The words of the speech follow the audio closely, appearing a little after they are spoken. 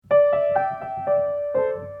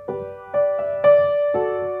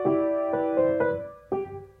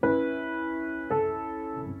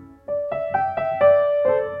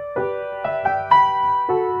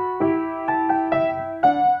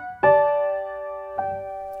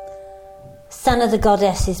Son of the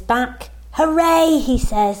Goddess is back. Hooray, he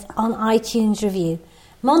says on iTunes review.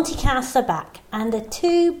 Monty casts are back, and the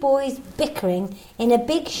two boys bickering in a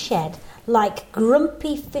big shed like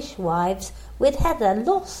grumpy fishwives with Heather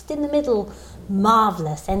lost in the middle.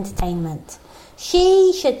 Marvellous entertainment.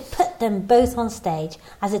 She should put them both on stage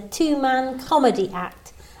as a two-man comedy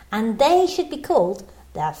act, and they should be called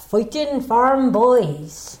the Fighting Farm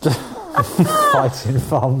Boys. Fighting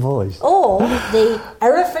Farm Boys. Or the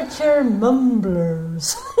Herefordshire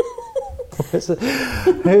Mumblers. Who's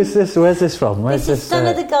this? Where's this from? This is Son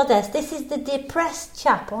of the Goddess. This is the depressed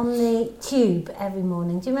chap on the tube every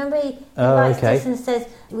morning. Do you remember he writes this and says,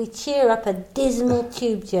 we cheer up a dismal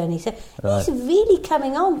tube journey. So he's really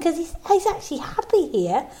coming on because he's actually happy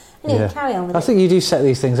here. Anyway, carry on with it. I think you do set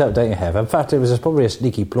these things up, don't you, Hev? In fact, it was probably a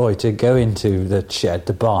sneaky ploy to go into the shed,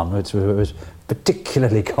 the barn, which was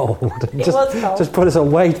particularly cold. It was cold. Just put us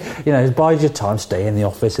on wait. Bide your time, stay in the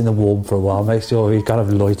office in the warm for a while, make sure you kind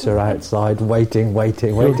of loiter outside, waiting. You're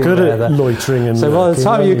good at loitering. And so by the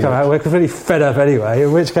time you come out, we're completely fed up anyway,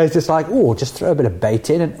 in which case it's like, just throw a bit of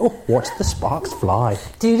bait in and, watch the sparks fly.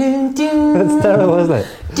 Do-do-do. That's terrible, isn't it?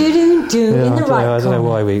 Do-do-do in the right I don't know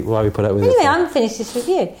why we put up with it. Anyway, I'm finished this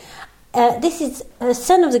review. This is a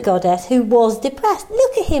Son of the Goddess who was depressed.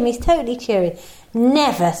 Look at him, he's totally cheery.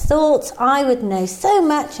 Never thought I would know so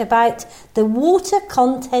much about the water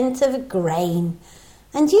content of a grain.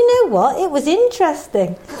 And you know what? It was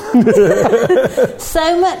interesting.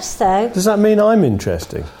 So much so. Does that mean I'm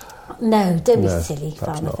interesting? No, don't be silly,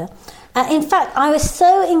 Father. In fact, I was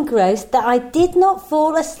so engrossed that I did not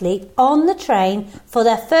fall asleep on the train for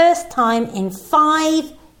the first time in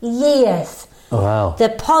 5 years. Oh, wow. The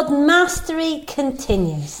pod mastery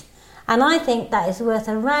continues. And I think that is worth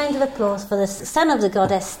a round of applause for the Son of the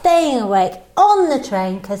Goddess staying awake on the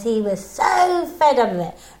train because he was so fed up of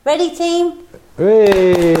it. Ready, team? Fair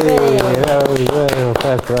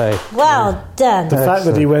play. Well done. The fact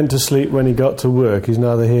that he went to sleep when he got to work is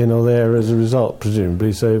neither here nor there as a result,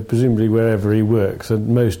 presumably. So presumably wherever he works, and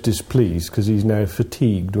most displeased because he's now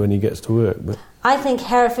fatigued when he gets to work. But I think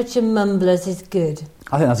Herefordshire Mumblers is good.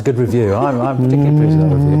 I think that's a good review. I'm particularly pleased with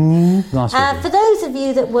that review. Nice review. For those of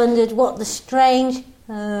you that wondered what the strange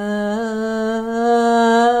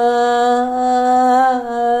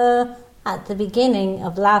at the beginning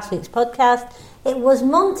of last week's podcast, it was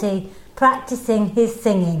Monty practising his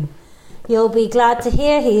singing. You'll be glad to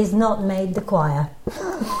hear he has not made the choir.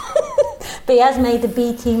 But he has made the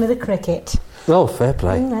B team of the cricket. Oh, fair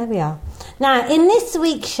play. There we are. Now, in this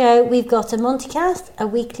week's show, we've got a Montycast, a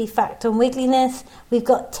weekly fact on wiggliness. We've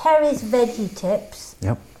got Terry's veggie tips.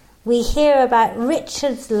 Yep. We hear about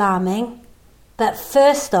Richard's lambing. But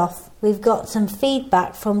first off, we've got some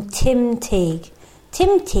feedback from Tim Teague.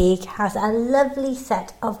 Tim Teague has a lovely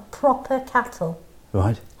set of proper cattle.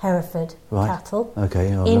 Right. Hereford cattle. Okay.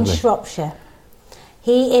 In lovely. Shropshire.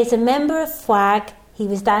 He is a member of FWAG. He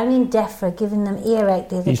was down in Defra giving them earache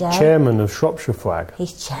the other day. He's chairman of Shropshire FWAG.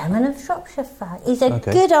 He's chairman of Shropshire FWAG. He's a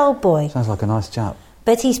good old boy. Sounds like a nice chap.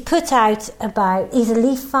 But he's put out about... He's a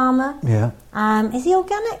leaf farmer. Yeah. Is he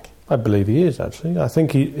organic? I believe he is, actually. I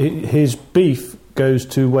think his beef goes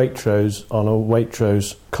to Waitrose on a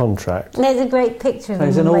Waitrose contract. There's a great picture of him.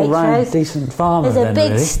 He's an all-round decent farmer. There's a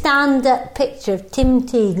big stand-up picture of Tim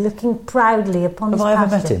Teague looking proudly upon his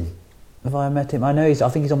pasture. Have I ever met him? I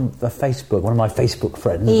think he's on Facebook, one of my Facebook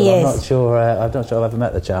friends. I'm not sure I've ever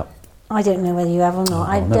met the chap. I don't know whether you have or not.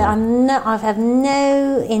 I have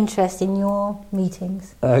no interest in your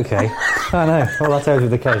meetings. Okay. I know. Well, that's totally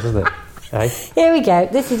the case, isn't it? Hey? Here we go.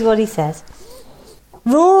 This is what he says.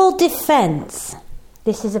 Rural Defence.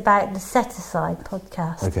 This is about the Set Aside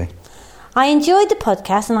podcast. Okay. I enjoyed the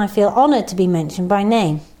podcast and I feel honoured to be mentioned by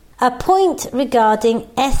name. A point regarding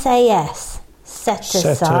SAS. Set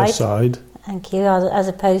aside. Thank you, as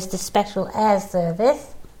opposed to Special Air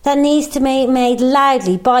Service. That needs to be made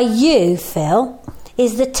loudly by you, Phil,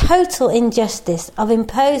 is the total injustice of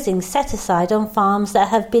imposing set aside on farms that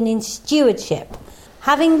have been in stewardship,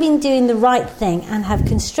 having been doing the right thing and have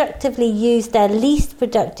constructively used their least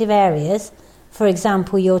productive areas, for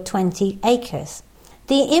example, your 20 acres.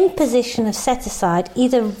 The imposition of set-aside,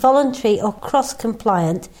 either voluntary or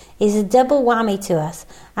cross-compliant, is a double whammy to us,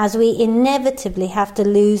 as we inevitably have to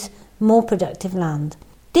lose more productive land.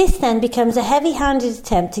 This then becomes a heavy-handed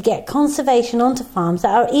attempt to get conservation onto farms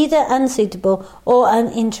that are either unsuitable or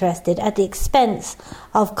uninterested at the expense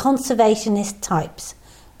of conservationist types.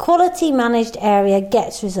 Quality managed area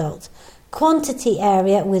gets results. Quantity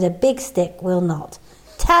area with a big stick will not.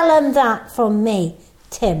 Tell them that from me,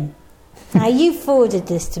 Tim. Now, you forwarded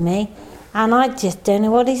this to me. And I just don't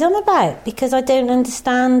know what he's on about because I don't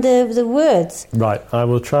understand the words. Right, I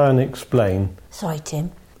will try and explain. Sorry,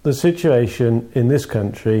 Tim. The situation in this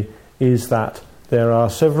country is that there are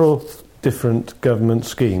several different government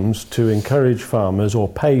schemes to encourage farmers or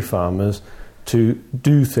pay farmers to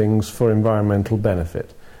do things for environmental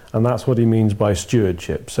benefit. And that's what he means by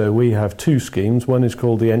stewardship. So we have two schemes. One is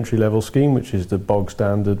called the entry-level scheme, which is the bog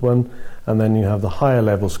standard one. And then you have the higher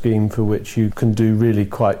level scheme for which you can do really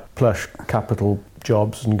quite plush capital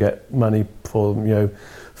jobs and get money for,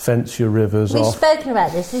 fence your rivers off. We've spoken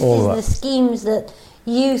about this. This is the schemes that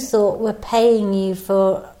you thought were paying you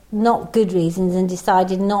for not good reasons and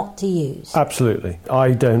decided not to use. Absolutely.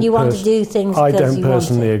 I don't. You want to do things I because don't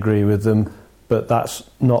personally agree with them, but that's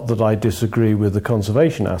not that I disagree with the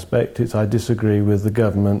conservation aspect. It's I disagree with the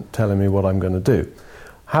government telling me what I'm going to do.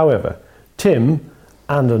 However, Tim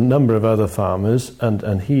and a number of other farmers,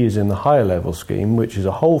 and he is in the higher level scheme, which is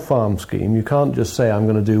a whole farm scheme. You can't just say I'm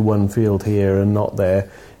going to do one field here and not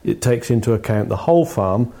there. It takes into account the whole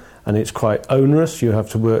farm, and it's quite onerous. You have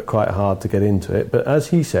to work quite hard to get into it. But as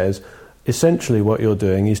he says, essentially what you're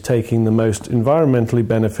doing is taking the most environmentally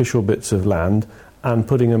beneficial bits of land and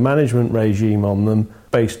putting a management regime on them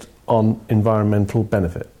based on environmental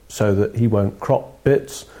benefit, so that he won't crop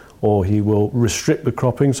bits, or he will restrict the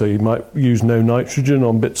cropping, so he might use no nitrogen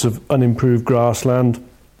on bits of unimproved grassland,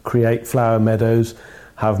 create flower meadows,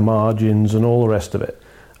 have margins and all the rest of it.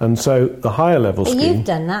 And so the higher level scheme... But you've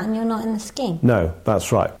done that and you're not in the scheme. No,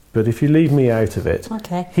 that's right. But if you leave me out of it,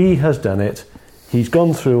 okay. He has done it, he's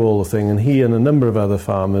gone through all the thing, and he and a number of other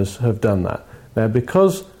farmers have done that. Now,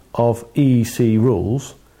 because of EEC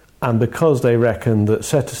rules, and because they reckon that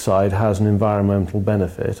set-aside has an environmental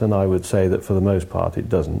benefit, and I would say that for the most part it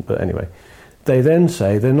doesn't, but anyway, they then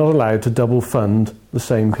say they're not allowed to double fund the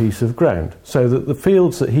same piece of ground. So that the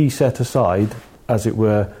fields that he set aside, as it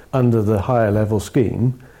were, under the higher level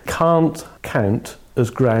scheme, can't count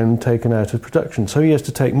as ground taken out of production. So he has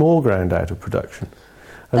to take more ground out of production.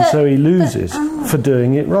 And so he loses for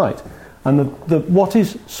doing it right. And what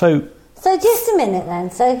is so... So just a minute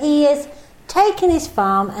then. So he has taken his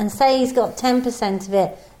farm and say he's got 10% of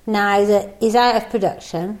it now that is out of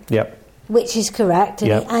production. Yep. Which is correct.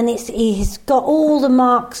 Yep. And he's got all the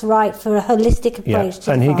marks right for a holistic approach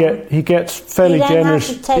to and the farm. he gets fairly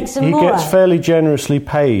fairly generously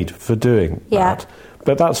paid for doing that.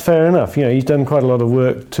 But that's fair enough. He's done quite a lot of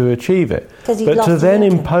work to achieve it. But to then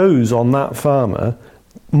impose on that farmer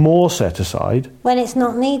more set aside when it's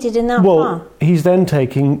not needed in that farm. He's then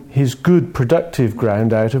taking his good productive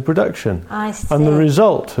ground out of production. I see. And the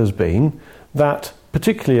result has been that,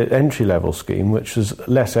 particularly at entry level scheme, which is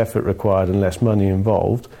less effort required and less money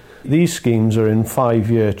involved, these schemes are in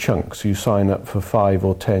 5-year chunks. You sign up for 5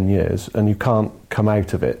 or 10 years and you can't come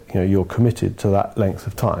out of it. You're committed to that length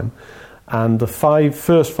of time. And the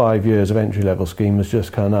first 5 years of entry level scheme has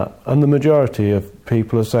just come up, and the majority of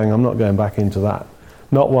people are saying, I'm not going back into that.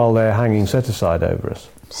 Not while they're hanging set-aside over us.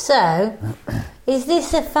 So, is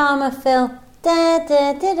this a farmer, Phil?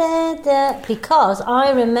 Because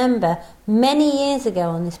I remember many years ago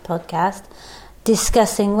on this podcast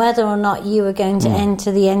discussing whether or not you were going to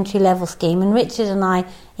enter the entry-level scheme, and Richard and I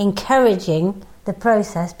encouraging the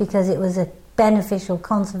process because it was a beneficial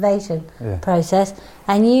conservation process,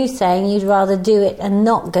 and you saying you'd rather do it and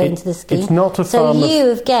not go into the scheme. It's not a so you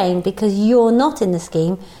have gained because you're not in the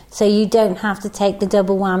scheme, so you don't have to take the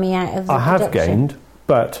double whammy out of the production. I have gained,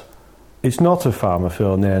 but it's not a farmer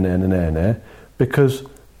Phil because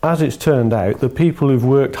as it's turned out, the people who've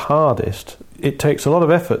worked hardest, it takes a lot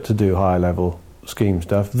of effort to do higher level scheme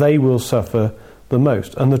stuff, they will suffer the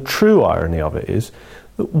most. And the true irony of it is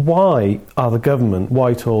that why are the government,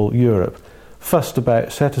 Whitehall, Europe, fussed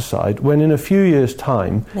about set-aside when in a few years'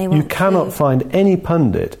 time you cannot find any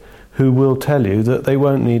pundit who will tell you that they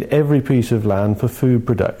won't need every piece of land for food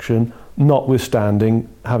production, notwithstanding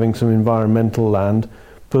having some environmental land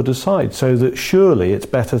put aside. So that surely it's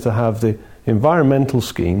better to have the environmental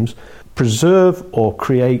schemes preserve or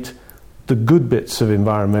create the good bits of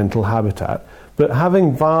environmental habitat, but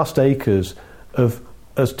having vast acres of,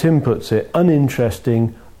 as Tim puts it,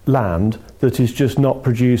 uninteresting land that is just not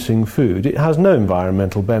producing food. It has no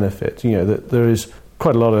environmental benefit. That there is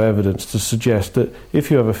quite a lot of evidence to suggest that if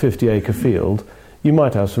you have a 50-acre field, you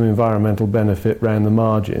might have some environmental benefit around the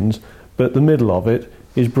margins, but the middle of it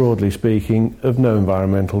is, broadly speaking, of no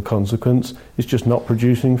environmental consequence. It's just not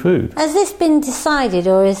producing food. Has this been decided,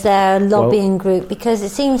 or is there a lobbying group? Because it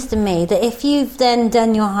seems to me that if you've then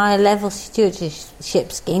done your higher level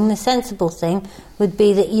stewardship scheme, the sensible thing would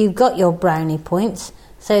be that you've got your brownie points,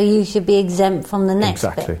 so you should be exempt from the next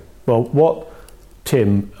bit. Well, what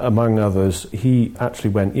Tim, among others, he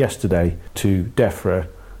actually went yesterday to DEFRA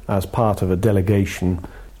as part of a delegation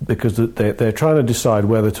because they're trying to decide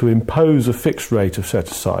whether to impose a fixed rate of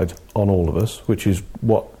set-aside on all of us, which is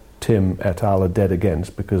what Tim et al. Are dead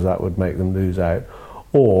against because that would make them lose out,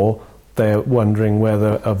 or they're wondering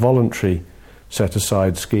whether a voluntary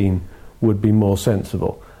set-aside scheme would be more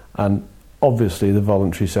sensible. And obviously the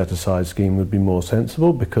voluntary set-aside scheme would be more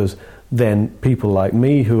sensible because then people like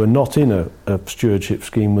me who are not in a stewardship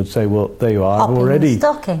scheme would say, well, there you are,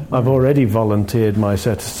 I've already volunteered my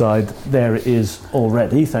set-aside, there it is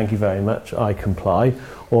already, thank you very much, I comply.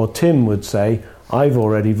 Or Tim would say, I've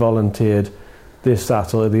already volunteered this,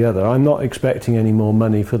 that or the other. I'm not expecting any more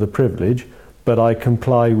money for the privilege, but I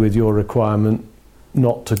comply with your requirement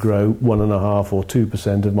not to grow 1.5% or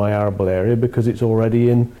 2% of my arable area because it's already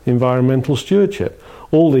in environmental stewardship.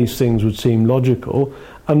 All these things would seem logical,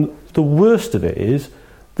 and the worst of it is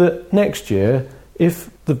that next year, if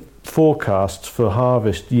the forecasts for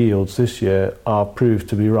harvest yields this year are proved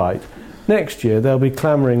to be right, next year they'll be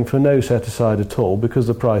clamouring for no set-aside at all because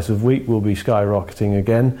the price of wheat will be skyrocketing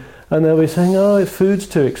again, and they'll be saying, oh, food's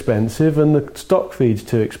too expensive and the stock feed's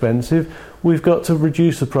too expensive, we've got to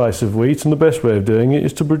reduce the price of wheat, and the best way of doing it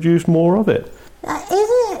is to produce more of it.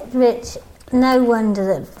 Isn't it, Rich, no wonder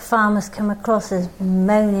that farmers come across as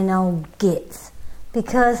moaning old gits?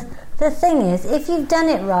 Because the thing is, if you've done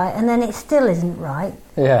it right and then it still isn't right,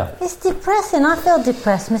 it's depressing. I feel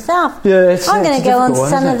depressed myself. Yeah, I'm going to go on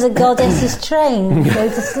Son of the Goddess's train and go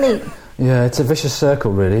to sleep. Yeah, it's a vicious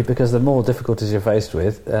circle, really, because the more difficulties you're faced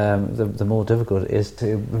with, the more difficult it is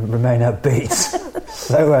to remain upbeat.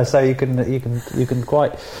 So you can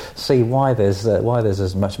quite see why there's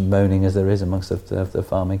as much moaning as there is amongst the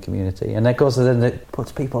farming community, and of course then it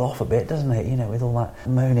puts people off a bit, doesn't it? You know, with all that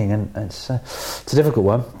moaning, and it's a difficult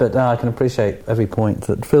one. But I can appreciate every point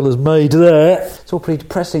that Phil has made there. It's all pretty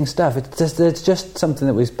depressing stuff. It's just something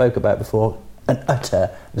that we spoke about before: an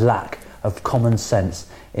utter lack of common sense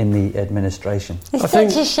in the administration. It's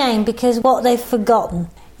such a shame because what they've forgotten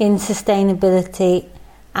in sustainability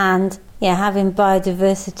and having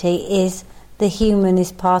biodiversity is the human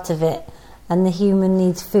is part of it, and the human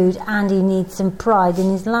needs food and he needs some pride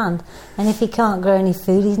in his land, and if he can't grow any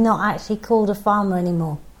food he's not actually called a farmer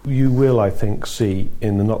anymore. You will, I think, see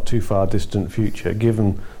in the not too far distant future,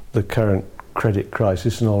 given the current credit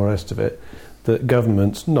crisis and all the rest of it, that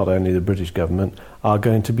governments, not only the British government, are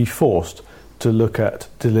going to be forced to look at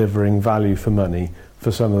delivering value for money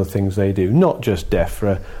for some of the things they do. Not just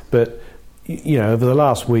DEFRA, but over the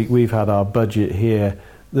last week we've had our budget here.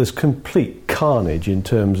 There's complete carnage in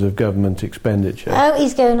terms of government expenditure. Oh,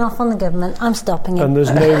 he's going off on the government. I'm stopping him. And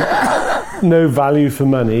there's no value for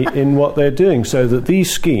money in what they're doing. So that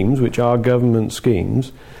these schemes, which are government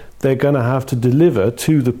schemes, they're going to have to deliver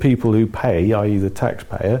to the people who pay, i.e. the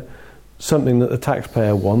taxpayer, something that the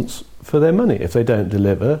taxpayer wants for their money. If they don't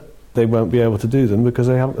deliver, they won't be able to do them because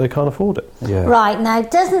they can't afford it. Yeah. Right, now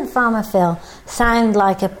doesn't Farmer Phil sound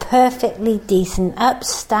like a perfectly decent,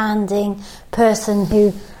 upstanding person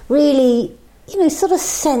who really, sort of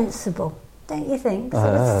sensible, don't you think?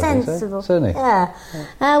 Sort of sensible. So. Certainly. Yeah.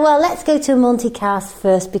 Well, let's go to Monty Cast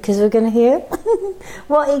first because we're going to hear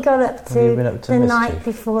what he got up to the night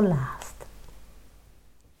before last.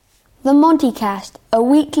 The Monty Cast, a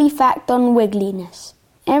weekly fact on wiggliness.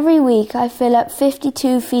 Every week I fill up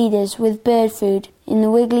 52 feeders with bird food in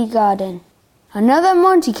the Wiggly garden. Another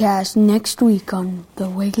Montycast next week on the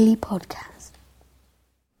Wiggly Podcast.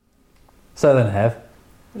 So then, Hev.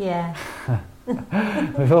 Yeah.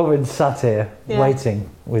 We've all been sat here waiting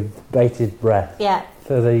with bated breath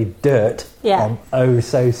for the dirt on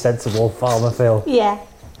oh-so sensible Farmer Phil. Yeah.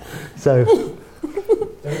 So,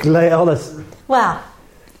 lay it on us. Well,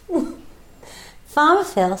 Farmer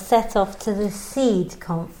Phil set off to the Seed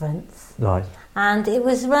Conference. Right. And it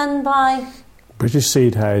was run by British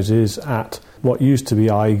Seed Houses at what used to be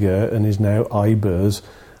IGA and is now IBERS.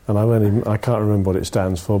 And I can't remember what it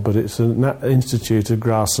stands for, but it's an Institute of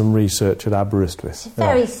Grassland Research at Aberystwyth. It's a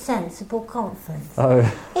very sensible conference.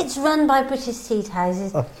 Oh. It's run by British Seed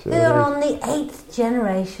Houses who are on the 8th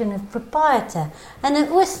generation of proprietor. And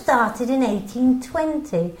it was started in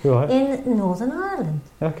 1820 in Northern Ireland.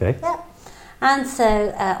 Okay. Yep. And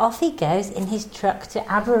so off he goes in his truck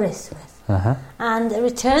to Aberystwyth and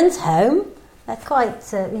returns home,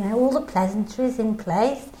 quite, all the pleasantries in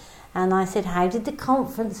place. And I said, how did the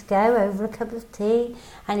conference go, over a cup of tea?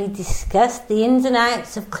 And he discussed the ins and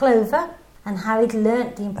outs of clover and how he'd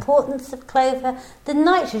learnt the importance of clover, the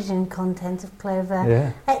nitrogen content of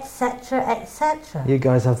clover, etc., etc. You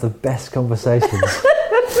guys have the best conversations.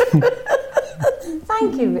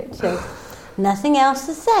 Thank you, Richard. Nothing else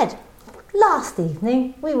is said. last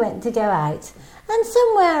evening we went to go out, and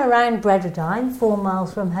somewhere around Bredwardine, 4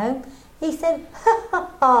 miles from home, he said, ha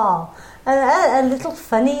ha ha, a little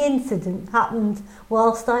funny incident happened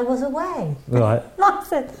whilst I was away. Right. And I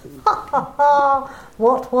said, ha ha ha,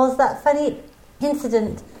 what was that funny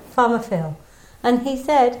incident, Farmer Phil? And he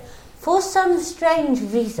said, for some strange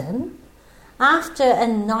reason, after a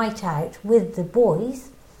night out with the boys,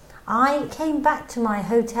 I came back to my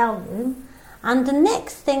hotel room, and the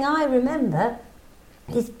next thing I remember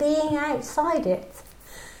is being outside it.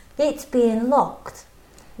 It's being locked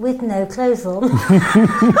with no clothes on.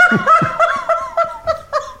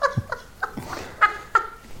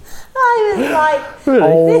 I was like, really?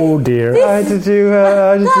 Oh dear. That's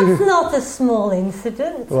not a small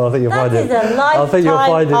incident. Well, I think you'll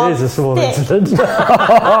find it is a small incident.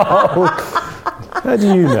 How do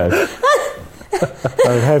you know?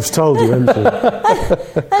 I have told you, haven't you?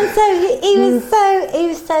 And so he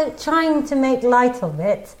was so trying to make light of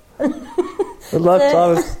it. The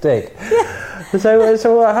lifetime of stick. Yeah.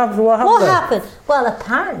 So what happened? What happened? Well,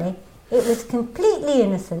 apparently it was completely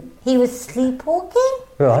innocent. He was sleepwalking,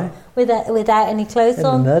 right, without any clothes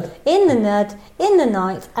on, in the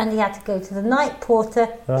night, and he had to go to the night porter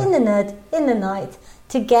in the night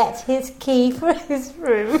to get his key for his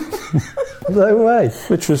room. No way.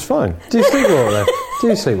 Which was fine. Do you sleepwalk then? Do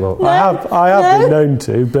you sleepwalk? No, I have been known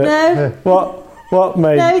to, but what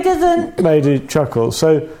made it chuckle?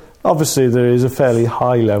 So obviously there is a fairly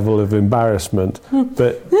high level of embarrassment,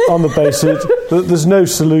 but on the basis that there's no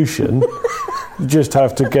solution, you just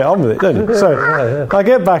have to get on with it, don't you? So I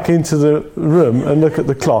get back into the room and look at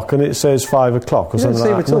the clock, and it says 5 o'clock or something like that.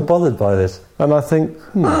 You don't seem at all bothered by this. And I think,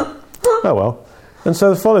 oh well. And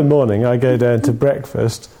so the following morning I go down to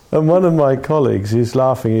breakfast, and one of my colleagues is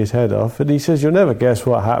laughing his head off, and he says, you'll never guess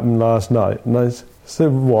what happened last night. And I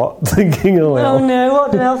said, what? Thinking, oh no,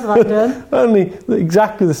 what else have I done? Only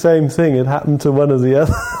exactly the same thing had happened to one of the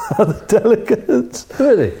other delegates.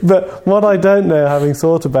 Really? But what I don't know, having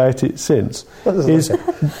thought about it since, is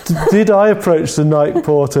did I approach the night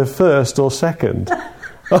porter first or second?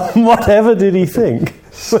 Whatever did he think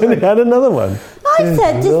when he had another one? I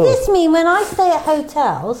said, does this mean when I stay at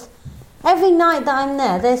hotels, every night that I'm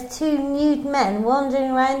there, there's 2 nude men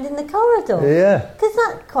wandering around in the corridor? Yeah. Because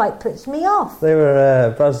that quite puts me off. There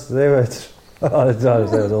was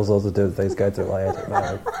all sorts of different things going through my head at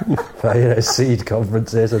night. Seed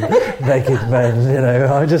conferences and naked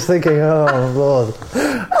men, I'm just thinking, oh, Lord.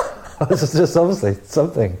 It's just obviously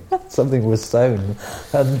something was sown.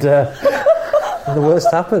 And the worst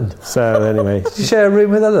happened. So anyway, did you share a room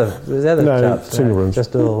with other chaps? Single rooms.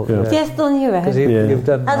 Just all. Just on your own. Because you've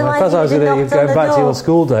done. Otherwise, I was going back door. to your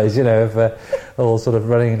school days. Of all sort of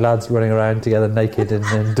lads running around together naked in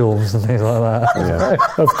dorms and things like that. Yeah,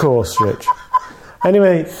 of course, Rich.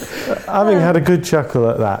 Anyway, having had a good chuckle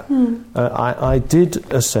at that, I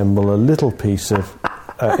did assemble a little piece of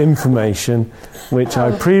information which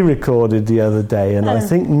I pre-recorded the other day, and I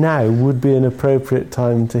think now would be an appropriate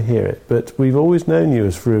time to hear it. But we've always known you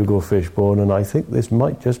as Frugal Fishborn, and I think this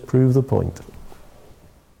might just prove the point.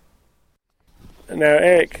 Now,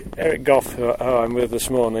 Eric Goff, who I'm with this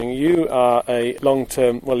morning, you are a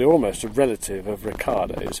long-term, well, you're almost a relative of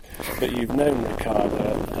Ricardo's, but you've known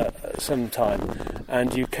Ricardo some time,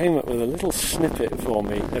 and you came up with a little snippet for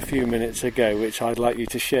me a few minutes ago, which I'd like you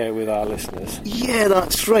to share with our listeners. Yeah,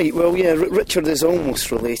 that's right. Well, yeah, Richard is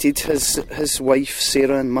almost related. His wife,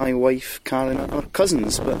 Sarah, and my wife, Karen, are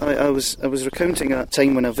cousins, but I was recounting a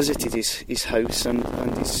time when I visited his house, and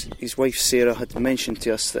his wife, Sarah, had mentioned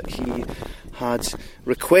to us that he had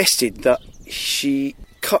requested that she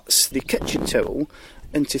cuts the kitchen towel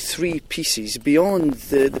into 3 pieces beyond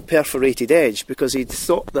the perforated edge, because he'd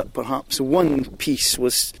thought that perhaps one piece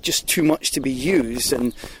was just too much to be used,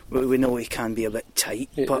 and we know he can be a bit tight,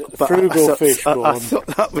 but I thought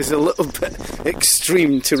that was a little bit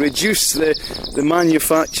extreme to reduce the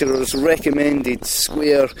manufacturer's recommended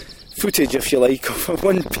square footage, if you like, of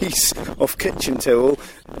one piece of kitchen towel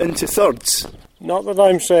into thirds. Not that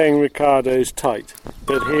I'm saying Ricardo's tight,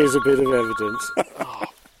 but here's a bit of evidence.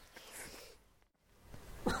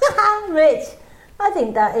 Rich, I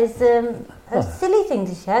think that is a silly thing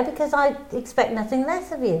to share, because I expect nothing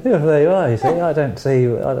less of you. Yeah, there you are. You see, I don't see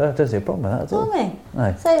a problem with that at all. Do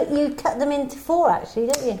No. So you cut them into 4, actually,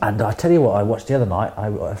 don't you? And I tell you what, I watched the other night.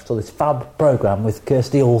 I saw this fab programme with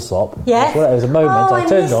Kirsty Allsop. Yes. It was a moment I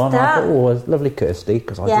turned on. That. And I thought, oh, lovely Kirsty,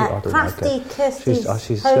 because I do like her. Kirsty's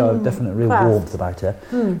She's definitely real warmth about her.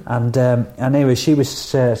 And anyway, she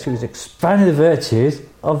was expounding the virtues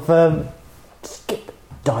of skip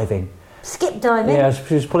diving. skip diving. Yeah,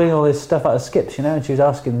 she was pulling all this stuff out of skips, and she was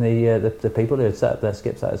asking the people who had set up their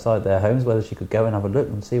skips outside their homes whether she could go and have a look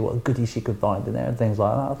and see what goodies she could find in there and things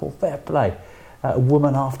like that. I thought, fair play. A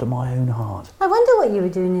woman after my own heart. I wonder what you were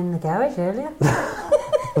doing in the garage earlier.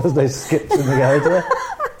 There's no skips in the garage there.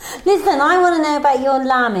 Listen, I want to know about your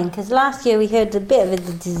lambing, because last year we heard a bit of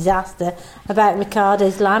a disaster about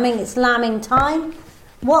Ricardo's lambing. It's lambing time.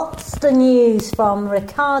 What's the news from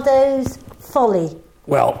Ricardo's folly?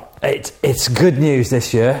 Well, it's good news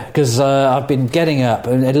this year, because I've been getting up,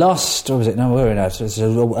 and it lost, what was it? No, where are we now? So it's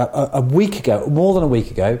a week ago, more than a week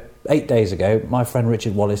ago, 8 days ago, my friend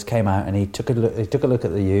Richard Wallace came out and he took a look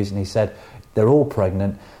at the ewes and he said, they're all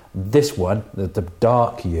pregnant. This one, the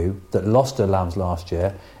dark ewe that lost her lambs last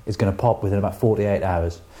year, is going to pop within about 48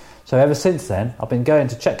 hours. So ever since then, I've been going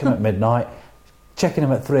to check them at midnight, checking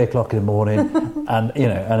them at 3 o'clock in the morning, and and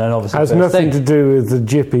then obviously has nothing to do with the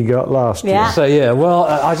jip he got last year. So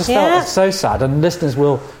I just felt so sad, and listeners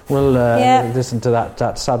will listen to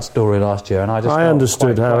that sad story last year, and I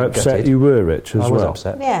understood how upset you were, Rich, as well. I was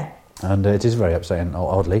upset, and it is very upsetting,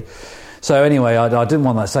 oddly. So anyway, I didn't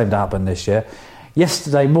want that same to happen this year.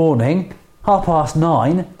 Yesterday morning,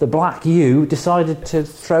 9:30, the black ewe decided to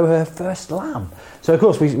throw her first lamb. So of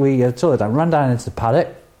course we saw her down, ran down into the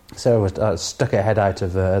paddock. Sarah was stuck her head out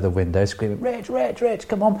of the window, screaming, Rich,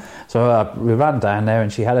 come on. So we ran down there,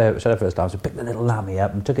 and she had her first lamb. So we picked the little lambie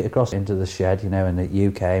up and took it across into the shed, and the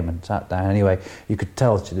ewe came and sat down. Anyway, you could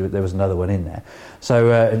tell there was another one in there.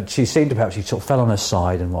 So she seemed to perhaps, she sort of fell on her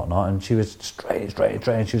side and whatnot, and she was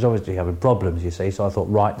straining. She was obviously having problems, you see. So I thought,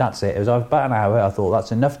 right, that's it. It was about an hour. I thought,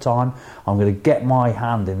 that's enough time. I'm going to get my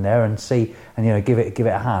hand in there and see, and give it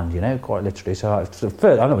a hand, quite literally. So I've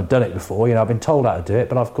never done it before. I've been told how to do it,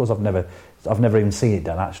 but of course I've never even seen it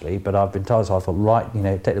done actually. But I've been told, so I thought,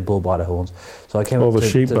 right, take the bull by the horns. So I came or the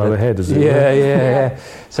sheep by the head, as it were. Yeah.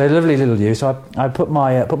 So lovely little ewe. So I put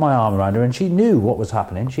my arm around her, and she knew what was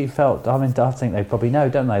happening. She felt. I think they probably know,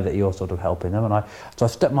 don't they, that you're sort of helping them. And so I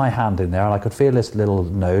stuck my hand in there, and I could feel this little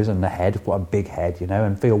nose and the head, what a big head,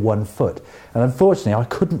 and feel 1 foot. And unfortunately, I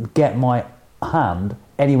couldn't get my hand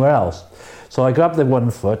anywhere else. So I grabbed the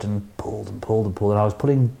 1 foot and pulled, and I was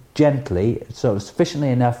pulling gently, sort of sufficiently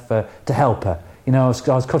enough to help her. I was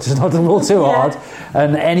conscious not to pull too hard.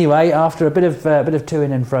 And anyway, after a bit of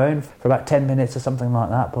to-ing and fro-ing for about 10 minutes or something like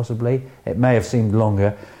that, possibly, it may have seemed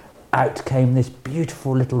longer, out came this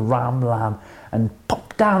beautiful little ram lamb and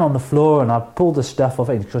popped down on the floor, and I pulled the stuff off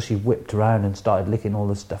it because she whipped around and started licking all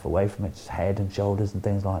the stuff away from its head and shoulders and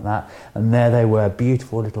things like that. And there they were, a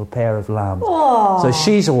beautiful little pair of lambs. Aww. So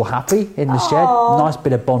she's all happy in the shed. Nice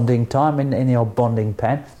bit of bonding time in the old bonding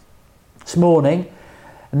pen. This morning,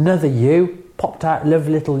 another ewe popped out,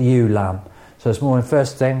 lovely little ewe lamb. So this morning,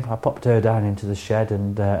 first thing, I popped her down into the shed,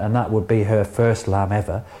 and that would be her first lamb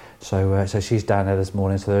ever. So she's down there this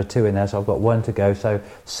morning. So there are 2 in there. So I've got 1 to go. So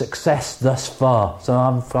success thus far. So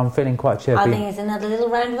I'm feeling quite chirpy. I think it's another little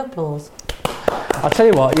round of applause. I'll tell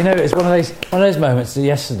you what. It's one of those moments.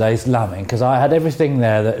 Yesterday's lambing, because I had everything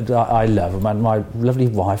there that I love. My lovely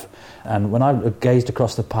wife, and when I gazed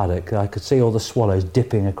across the paddock, I could see all the swallows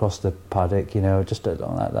dipping across the paddock. Just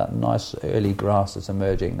on that nice early grass that's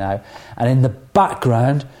emerging now. And in the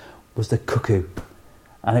background was the cuckoo,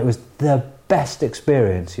 and it was the best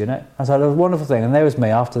experience, And so it was a wonderful thing. And there was me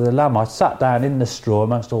after the lamb. I sat down in the straw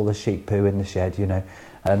amongst all the sheep poo in the shed,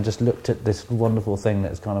 and just looked at this wonderful thing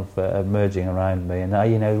that's kind of emerging around me. And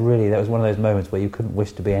really, that was one of those moments where you couldn't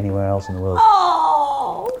wish to be anywhere else in the world.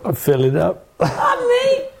 Oh, I'm filling up. I'm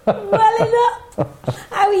me, welling up.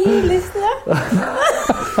 How are you, listener?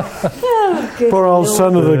 Poor old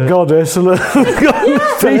son of the goddess.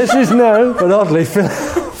 Pieces now. But oddly,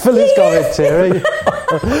 Philip's got a bit teary.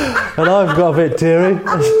 And I've got a bit teary.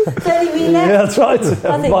 Yeah, that's right.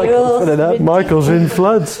 Michael's in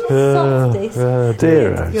floods. Dear, oh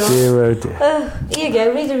dear. Here you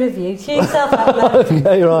go, read a review. Cheer yourself up, man.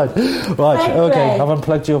 Okay, right. Fred Okay, Gray. I've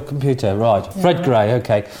unplugged your computer. Right, Fred Gray,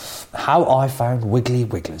 okay. How I found Wiggly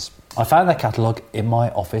Wigglers. I found their catalogue in my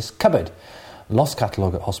office cupboard. Lost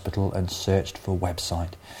catalogue at hospital and searched for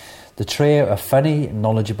website. The trio are funny,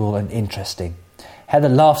 knowledgeable and interesting. Heather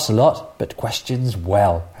laughs a lot, but questions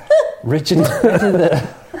well. Richard is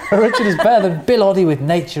better than Bill Oddie with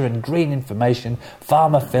nature and green information.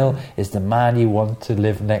 Farmer Phil is the man you want to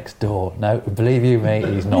live next door. No, believe you me,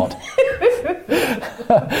 he's not.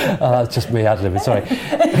 That's just me ad-libbing, sorry.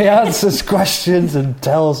 He answers questions and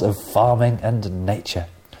tells of farming and nature.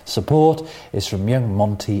 Support is from young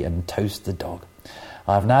Monty and Toast the dog.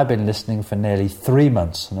 I've now been listening for nearly 3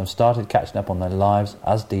 months and have started catching up on their lives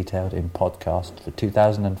as detailed in podcasts for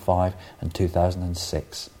 2005 and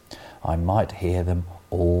 2006. I might hear them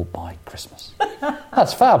all by Christmas.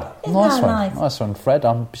 That's fab. Nice one. Nice one, Fred.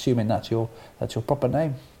 I'm assuming that's your proper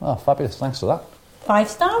name. Oh, fabulous. Thanks for that.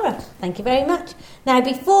 5-starer. Thank you very much. Now,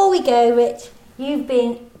 before we go, Rich, you've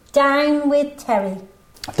been down with Terry.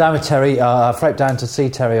 Down with Terry. I float down to see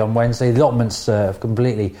Terry on Wednesday. The allotments have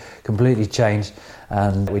completely changed,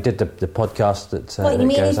 and we did the podcast that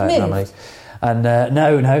goes out normally. And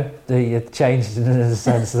no, the changed in the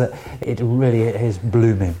sense that it really is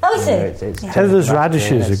blooming. Oh, is it? Heather's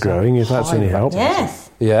radishes are growing, if that's any help.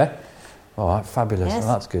 Yes. Yeah. All right, fabulous. Yes.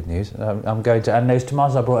 Well, that's good news. I'm going to... And those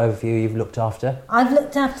tomatoes I brought over for you, you've looked after? I've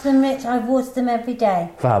looked after them, Rich. I've watered them every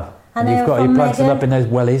day. Fab. And you've got your plants up in those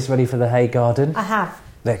wellies, ready for the hay garden? I have.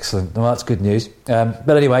 Excellent. Well, that's good news. But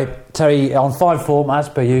anyway, Terry on fine form as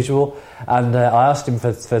per usual, and I asked him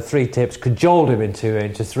for 3 tips, cajoled him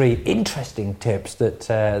into 3 interesting tips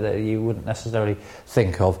that you wouldn't necessarily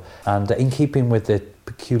think of, and in keeping with the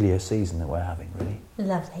peculiar season that we're having, really.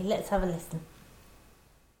 Lovely. Let's have a listen.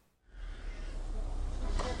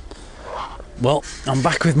 Well, I'm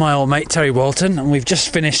back with my old mate Terry Walton, and we've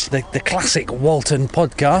just finished the classic Walton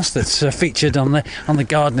podcast that's featured on the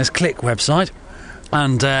Gardener's Click website.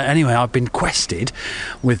 And anyway, I've been quested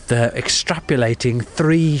with extrapolating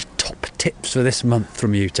 3 top tips for this month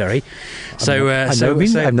from you, Terry. So I've never been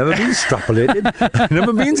extrapolated. I've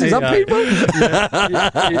never been to some people.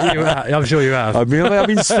 Yeah, I'm sure you have. I've been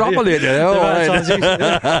extrapolated.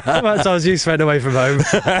 The amount of times you spent away from home.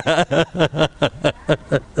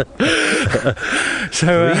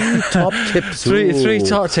 So 3 top tips. 3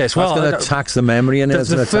 top tips. Well, that's going to tax the memory. And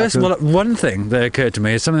the first one thing that occurred to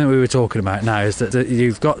me is something that we were talking about now is that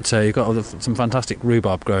you've got some fantastic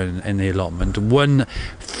rhubarb growing in the allotment. One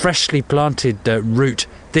freshly planted root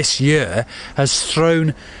this year has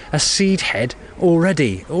thrown a seed head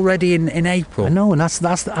already in April. I know, and that's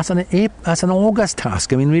an August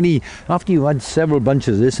task. I mean, really, after you had several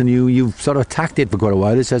bunches of this and you've sort of tacked it for quite a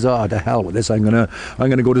while, it says, "Oh, to hell with this! I'm gonna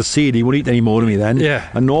go to seed. He won't eat any more of me then." Yeah.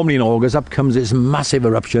 And normally in August, up comes this massive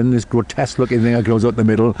eruption, this grotesque-looking thing that grows out the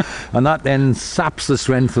middle, and that then saps the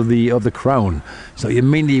strength of the crown. So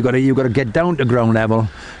mainly you've got to get down to ground level,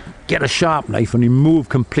 get a sharp knife, and remove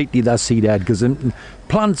completely that seed head, because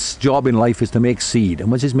plant's job in life is to make seed,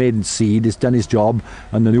 and once it's made seed, it's done its job,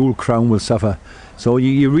 and the whole crown will suffer. So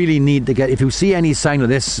you really need to if you see any sign of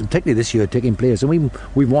this, particularly this year, taking place, and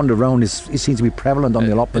we've wandered around, it seems to be prevalent on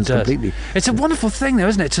the allotments completely. It's a wonderful thing, though,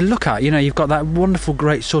 isn't it, to look at? You know, you've got that wonderful,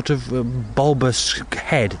 great sort of bulbous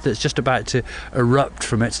head that's just about to erupt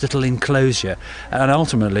from its little enclosure, and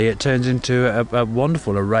ultimately it turns into a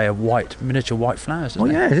wonderful array of miniature white flowers. Oh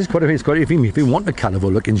yeah, it's quite. If you want a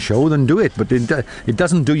cannibal-looking show, then do it. But it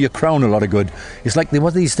doesn't do your crown a lot of good. It's like there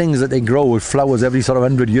was these things that they grow with flowers every sort of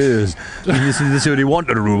 100 years. This year they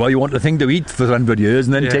wanted a rhubarb, you want the thing to eat for 100 years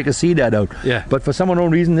and then take a seed head out. Yeah. But for some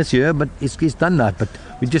unknown reason this year, but it's done that. But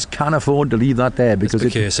we just can't afford to leave that there because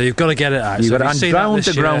so you've got to get it out. You've got to down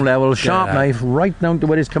to ground level, sharp knife, right down to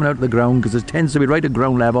where it's coming out of the ground, because it tends to be right at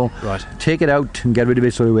ground level. Right. Take it out and get rid of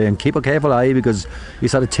it sort of way, and keep a careful eye, because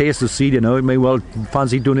it's had a taste of seed. You know, it may well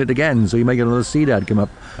fancy doing it again, so you may get another seed head come up.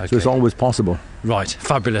 Okay. So it's always possible. Right,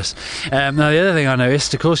 fabulous. Now the other thing I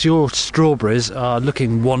noticed, of course, your strawberries are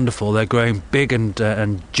looking wonderful. They're growing big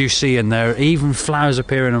and juicy, and there are even flowers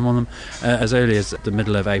appearing on them as early as the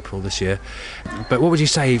middle of April this year. But what would you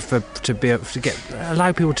say to be able to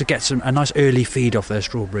allow people to get a nice early feed off their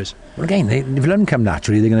strawberries? Well, again, if you let them come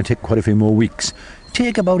naturally, they're going to take quite a few more weeks.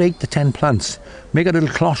 Take about 8 to 10 plants. Make a little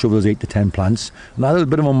cloche over those 8 to 10 plants. And a little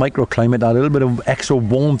bit of a microclimate, a little bit of extra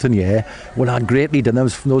warmth in the air will add greatly to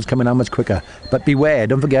those coming out much quicker. But beware,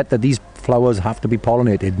 don't forget that these flowers have to be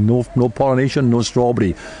pollinated. No pollination, no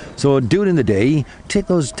strawberry. So do it in the day. Take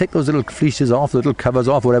those little fleeces off, the little covers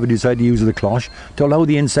off, whatever you decide to use with the cloche, to allow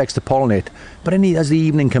the insects to pollinate. But as the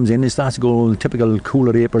evening comes in, it starts to go typical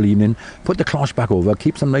cooler April evening. Put the cloche back over,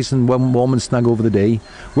 keep them nice and warm and snug over the day.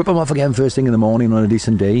 Whip them off again first thing in the morning on a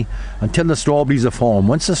decent day until the strawberries are formed.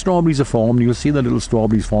 Once the strawberries are formed, you'll see the little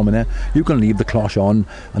strawberries forming there. You can leave the cloche on,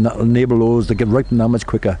 and that will enable those to get ripened that much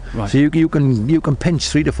quicker. Right. So you can pinch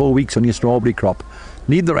 3 to 4 weeks on your strawberry crop.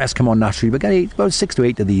 Leave the rest come on naturally, but get about 6 to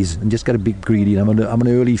 8 of these, and just get a big greedy and have an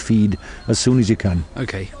early feed as soon as you can.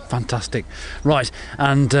 Okay, fantastic. Right,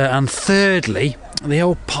 and thirdly, the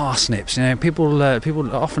old parsnips. You know, people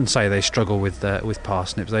often say they struggle with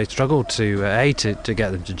parsnips. They struggle to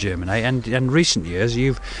get them to germinate, and in recent years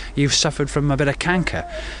you've suffered from a bit of canker.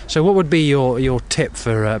 So what would be your tip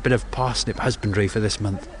for a bit of parsnip husbandry for this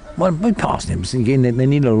month? Well, with parsnips, again, they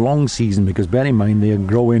need a long season, because bear in mind, they are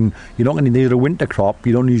growing. You're not going to need a winter crop.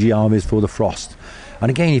 You don't usually harvest for the frost. And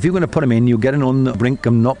again, if you're going to put them in, you're getting on the brink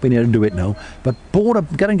of not being able to do it now. But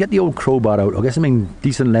get the old crowbar out, or get something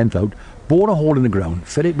decent length out, bore a hole in the ground,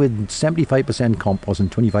 fill it with 75% compost and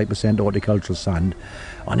 25% horticultural sand,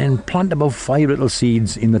 and then plant about 5 little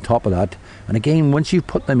seeds in the top of that. And again, once you've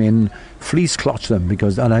put them in, fleece clutch them,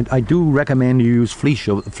 because, and I do recommend you use fleece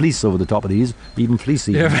over the top of these, even fleece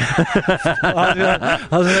seed. Yeah.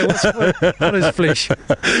 What is fleece?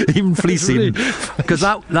 Even fleece seed, because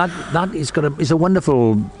that is a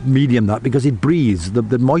wonderful medium, that, because it breathes.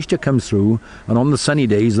 The moisture comes through, and on the sunny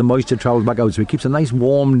days the moisture travels back out, so it keeps a nice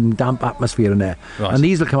warm, damp atmosphere in there. Right. And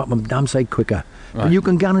these will come up on the damn side quicker. Right. And you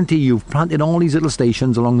can guarantee you've planted all these little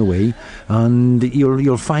stations along the way, and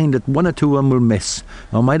you'll find that 1 or 2 of them will miss.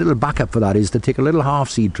 Now, my little backup for that is to take a little half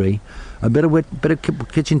seed tray, a bit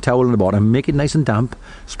of kitchen towel on the bottom, make it nice and damp,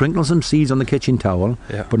 sprinkle some seeds on the kitchen towel,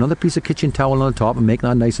 put another piece of kitchen towel on the top and make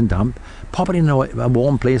that nice and damp, pop it in a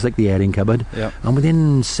warm place like the airing cupboard, and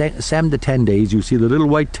within 7 to 10 days you'll see the little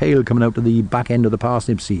white tail coming out of the back end of the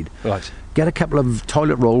parsnip seed. Right. Get a couple of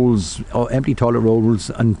toilet rolls, or empty toilet rolls,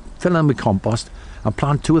 and fill them with compost, and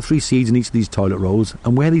plant 2 or 3 seeds in each of these toilet rolls,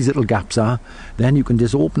 and where these little gaps are, then you can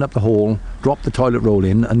just open up the hole, drop the toilet roll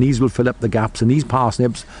in, and these will fill up the gaps, and these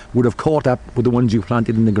parsnips would have caught up with the ones you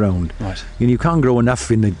planted in the ground. Right. And you can't grow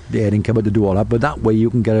enough in the airing cupboard to do all that, but that way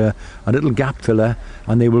you can get a little gap filler,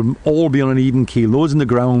 and they will all be on an even keel. Those in the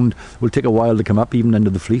ground will take a while to come up, even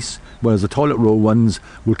under the fleece, whereas the toilet roll ones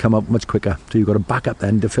will come up much quicker. So you've got a backup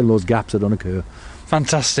then to fill those gaps that don't occur.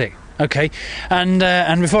 Fantastic. Okay,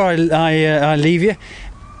 and before I leave you,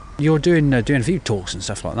 you're doing a few talks and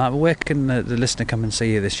stuff like that. But where can the listener come and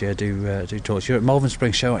see you this year? Do talks? You're at Malvern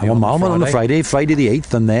Spring Show. I'm at Malvern on the Friday the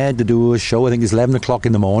 8th. I'm there to do a show. I think it's 11 o'clock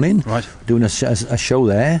in the morning. Right, doing a show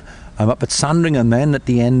there. I'm up at Sandringham then at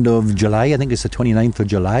the end of July. I think it's the 29th of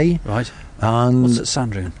July. Right. And what's at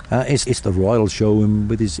Sandringham? It's the Royal Show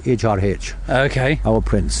with his HRH. Okay. Our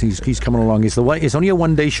Prince. He's coming along. It's only a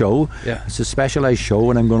 1-day show. Yeah. It's a specialised show,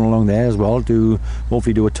 and I'm going along there as well to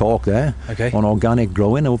hopefully do a talk there. Okay. On organic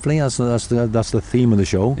growing. Hopefully that's the theme of the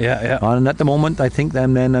show. Yeah. And at the moment, I think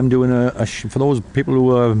then I'm doing for those people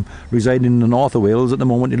who are residing in the north of Wales at the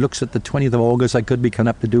moment. It looks at the 20th of August. I could be coming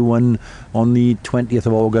up to do one on the 20th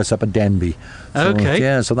of August up at Denby. So, okay.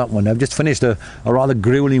 Yeah. So that one. I've just finished a rather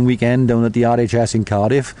gruelling weekend down at the RHS in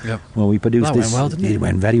Cardiff. Yep. Well, we produced this. Went well, didn't it? It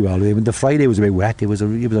went very well. The Friday was a bit wet. It was a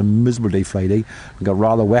miserable day Friday. We got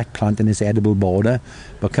rather wet planting this edible border.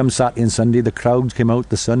 But come Saturday and Sunday, the crowds came out,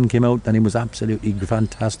 the sun came out, and it was absolutely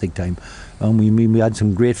fantastic time. And we had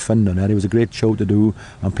some great fun on it. It was a great show to do,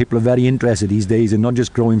 and people are very interested these days in not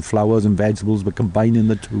just growing flowers and vegetables, but combining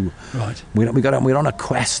the two. Right. We're on a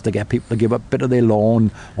quest to get people to give up a bit of their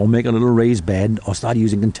lawn, or make a little raised bed, or start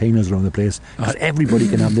using containers around the place. Because everybody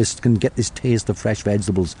can get this taste of fresh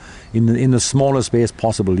vegetables in the smallest space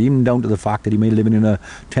possible, even down to the fact that you may live in a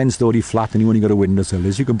 10-storey flat and you only got a windowsill.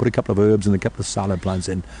 You can put a couple of herbs and a couple of salad plants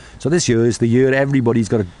in. So this year is the year everybody's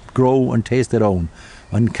got to grow and taste their own.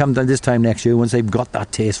 And come down this time next year, once they've got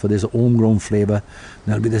that taste for this homegrown flavour,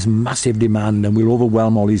 there'll be this massive demand, and we'll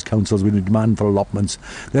overwhelm all these councils with a demand for allotments.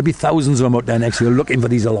 There'll be thousands of them out there next year looking for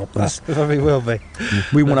these allotments. We will be.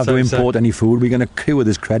 We won't have to import any food. We're going to cure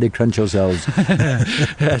this credit crunch ourselves. Yeah,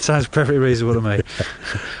 it sounds perfectly reasonable to me.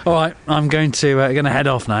 All right, I'm going to head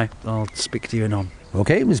off now. I'll speak to you in on.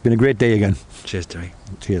 Okay, it's been a great day again. Cheers, Terry.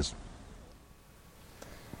 Cheers.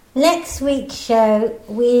 Next week's show,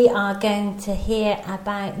 we are going to hear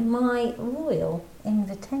about my royal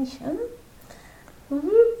invitation.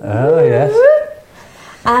 Oh, yes.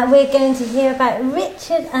 We're going to hear about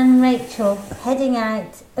Richard and Rachel heading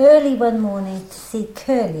out early one morning to see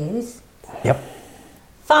curlews. Yep.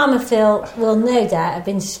 Farmer Phil will no doubt have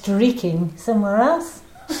been streaking somewhere else.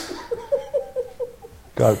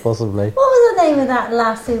 God, possibly. What was the name of that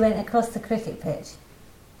lass who went across the cricket pitch?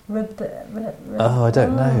 I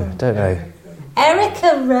don't know.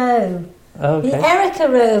 Erica Rowe. Okay. The Erica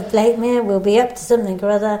Rowe of Blakemere will be up to something or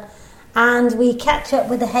other, and we catch up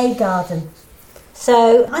with the hay garden.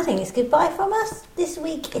 So I think it's goodbye from us this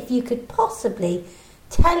week. If you could possibly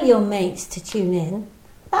tell your mates to tune in,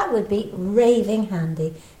 that would be raving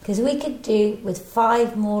handy, because we could do with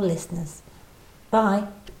 5 more listeners. Bye.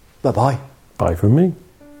 Bye-bye. Bye from me.